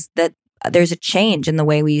signal is that there's a change in the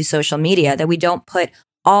way we use social media, that we don't put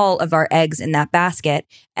all of our eggs in that basket.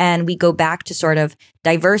 And we go back to sort of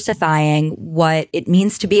diversifying what it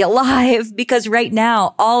means to be alive, because right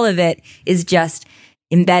now, all of it is just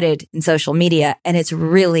embedded in social media. And it's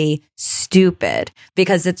really stupid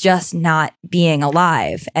because it's just not being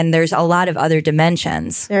alive. And there's a lot of other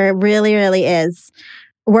dimensions. There really, really is.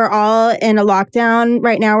 We're all in a lockdown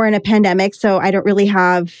right now. We're in a pandemic. So I don't really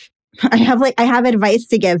have advice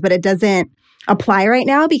to give, but it doesn't apply right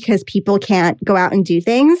now because people can't go out and do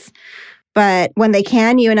things. But when they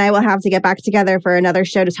can, you and I will have to get back together for another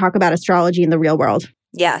show to talk about astrology in the real world.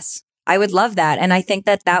 Yes. I would love that. And I think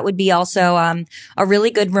that that would be also a really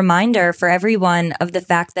good reminder for everyone of the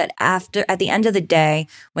fact that at the end of the day,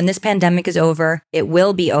 when this pandemic is over, it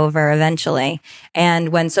will be over eventually. And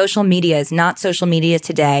when social media is not social media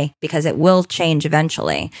today, because it will change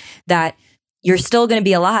eventually, that you're still going to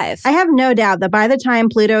be alive. I have no doubt that by the time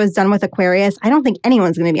Pluto is done with Aquarius, I don't think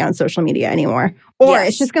anyone's going to be on social media anymore. Or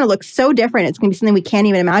It's just going to look so different. It's going to be something we can't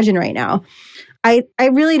even imagine right now. I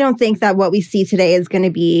really don't think that what we see today is going to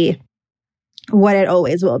be what it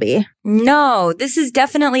always will be. No, this is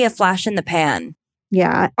definitely a flash in the pan.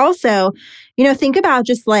 Yeah. Also, think about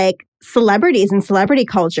just like celebrities and celebrity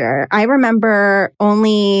culture. I remember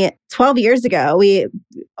only 12 years ago, we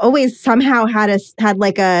always somehow had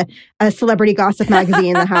like a celebrity gossip magazine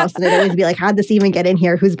in the house. And it'd always be like, how'd this even get in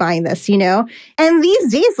here? Who's buying this? And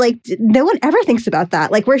these days, like no one ever thinks about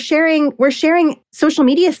that. Like we're sharing social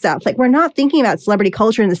media stuff. Like we're not thinking about celebrity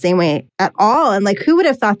culture in the same way at all. And like, who would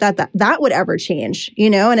have thought that would ever change,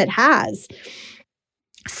 and it has.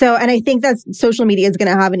 So, and I think that social media is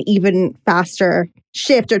going to have an even faster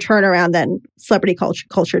shift or turnaround than celebrity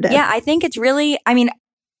culture did. Yeah, I think it's really,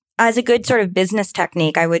 as a good sort of business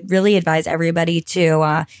technique, I would really advise everybody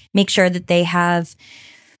to make sure that they have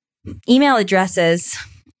email addresses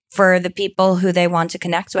for the people who they want to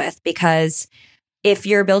connect with. Because if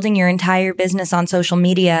you're building your entire business on social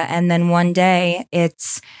media and then one day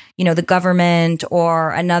it's, the government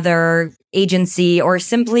or another agency or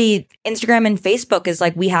simply Instagram and Facebook is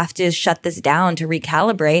like, we have to shut this down to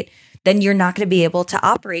recalibrate, then you're not going to be able to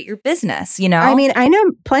operate your business, I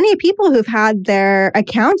know plenty of people who've had their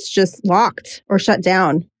accounts just locked or shut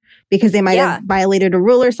down because they might have violated a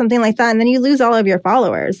rule or something like that. And then you lose all of your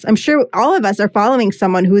followers. I'm sure all of us are following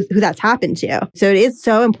someone who that's happened to. So it is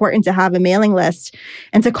so important to have a mailing list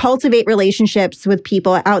and to cultivate relationships with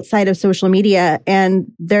people outside of social media. And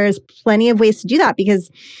there's plenty of ways to do that because,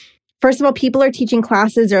 first of all, people are teaching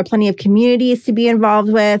classes. There are plenty of communities to be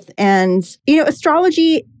involved with. And,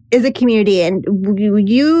 astrology is a community, and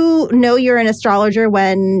you're an astrologer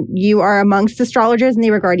when you are amongst astrologers and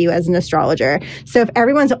they regard you as an astrologer. So if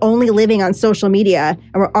everyone's only living on social media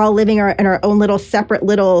and we're all living in our own little separate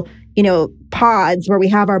little, pods where we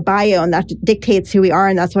have our bio and that dictates who we are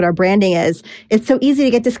and that's what our branding is, it's so easy to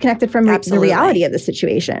get disconnected from the reality of the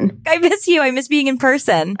situation. I miss you. I miss being in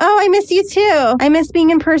person. Oh, I miss you too. I miss being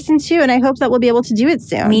in person too. And I hope that we'll be able to do it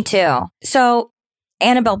soon. Me too. So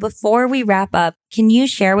Annabelle, before we wrap up, can you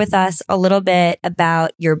share with us a little bit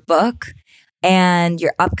about your book and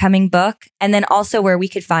your upcoming book, and then also where we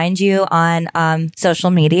could find you on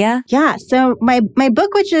social media? Yeah. So my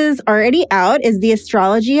book, which is already out, is The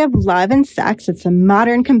Astrology of Love and Sex. It's a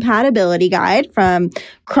modern compatibility guide from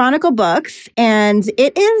Chronicle Books. And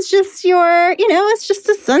it is just it's just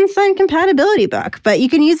a sun-sign compatibility book. But you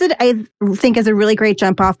can use it, I think, as a really great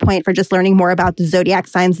jump-off point for just learning more about the zodiac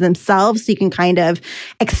signs themselves. So you can kind of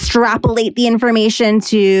extrapolate the information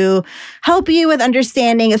to help you with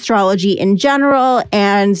understanding astrology in general.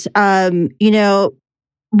 And,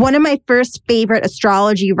 one of my first favorite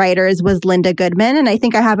astrology writers was Linda Goodman. And I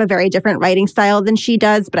think I have a very different writing style than she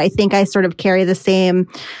does, but I think I sort of carry the same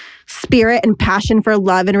spirit and passion for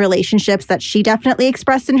love and relationships that she definitely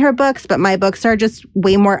expressed in her books. But my books are just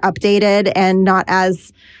way more updated and not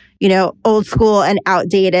as, old school and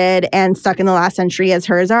outdated and stuck in the last century as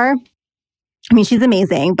hers are. I mean, she's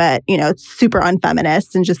amazing, but, it's super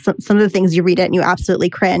unfeminist and just some of the things you read it and you absolutely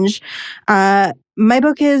cringe. My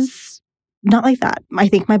book is not like that. I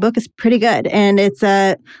think my book is pretty good. And it's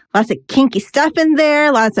lots of kinky stuff in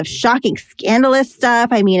there, lots of shocking, scandalous stuff.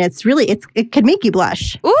 I mean, it could make you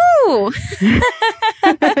blush. Ooh!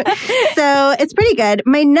 So it's pretty good.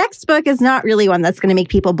 My next book is not really one that's going to make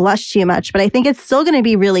people blush too much, but I think it's still going to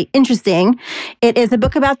be really interesting. It is a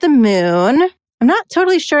book about the moon. I'm not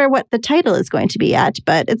totally sure what the title is going to be yet,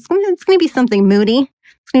 but it's going to be something moody.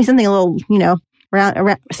 It's going to be something a little,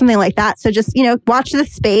 around something like that. So just, watch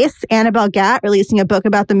this space. Annabelle Gatt releasing a book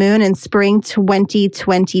about the moon in spring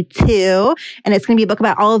 2022. And it's going to be a book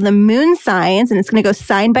about all of the moon signs. And it's going to go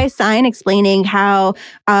sign by sign, explaining how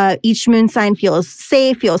each moon sign feels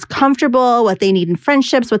safe, feels comfortable, what they need in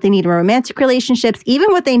friendships, what they need in romantic relationships,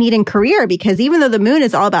 even what they need in career. Because even though the moon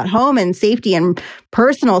is all about home and safety and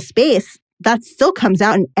personal space, that still comes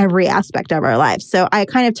out in every aspect of our lives. So I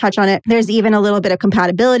kind of touch on it. There's even a little bit of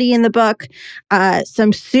compatibility in the book. So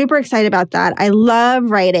I'm super excited about that. I love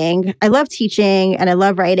writing. I love teaching and I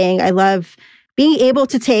love writing. I love being able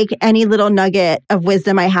to take any little nugget of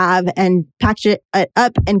wisdom I have and package it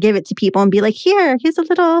up and give it to people and be like, here's a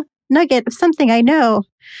little nugget of something I know.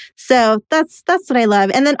 So that's what I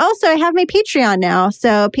love. And then also I have my Patreon now.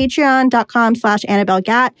 So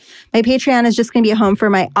patreon.com/AnnabelleGatt. My Patreon is just going to be a home for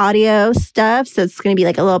my audio stuff. So it's going to be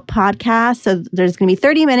like a little podcast. So there's going to be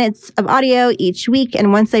 30 minutes of audio each week.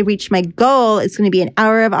 And once I reach my goal, it's going to be an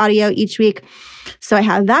hour of audio each week. So I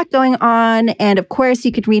have that going on. And of course,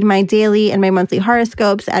 you could read my daily and my monthly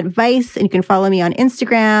horoscopes at Vice. And you can follow me on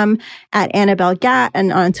Instagram at AnnabelleGatt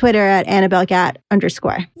and on Twitter at AnnabelleGatt_.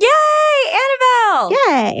 Yay, Annabelle!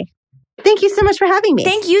 Yay. Thank you so much for having me.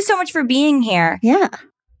 Thank you so much for being here. Yeah.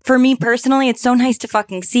 For me personally, it's so nice to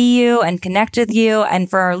fucking see you and connect with you. And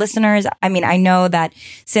for our listeners, I mean, I know that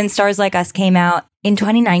since Stars Like Us came out in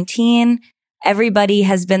 2019, everybody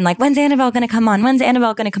has been like, when's Annabelle going to come on? When's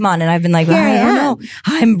Annabelle going to come on? And I've been like, well, I don't know.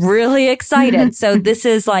 I'm really excited. So this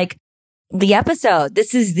is like the episode.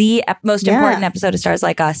 This is the most important episode of Stars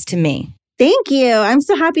Like Us to me. Thank you. I'm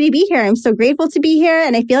so happy to be here. I'm so grateful to be here.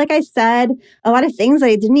 And I feel like I said a lot of things that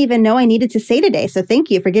I didn't even know I needed to say today. So thank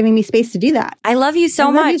you for giving me space to do that. I love you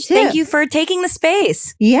so much. Thank you for taking the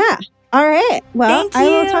space. Yeah. All right. Well, I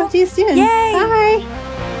will talk to you soon. Yay. Bye.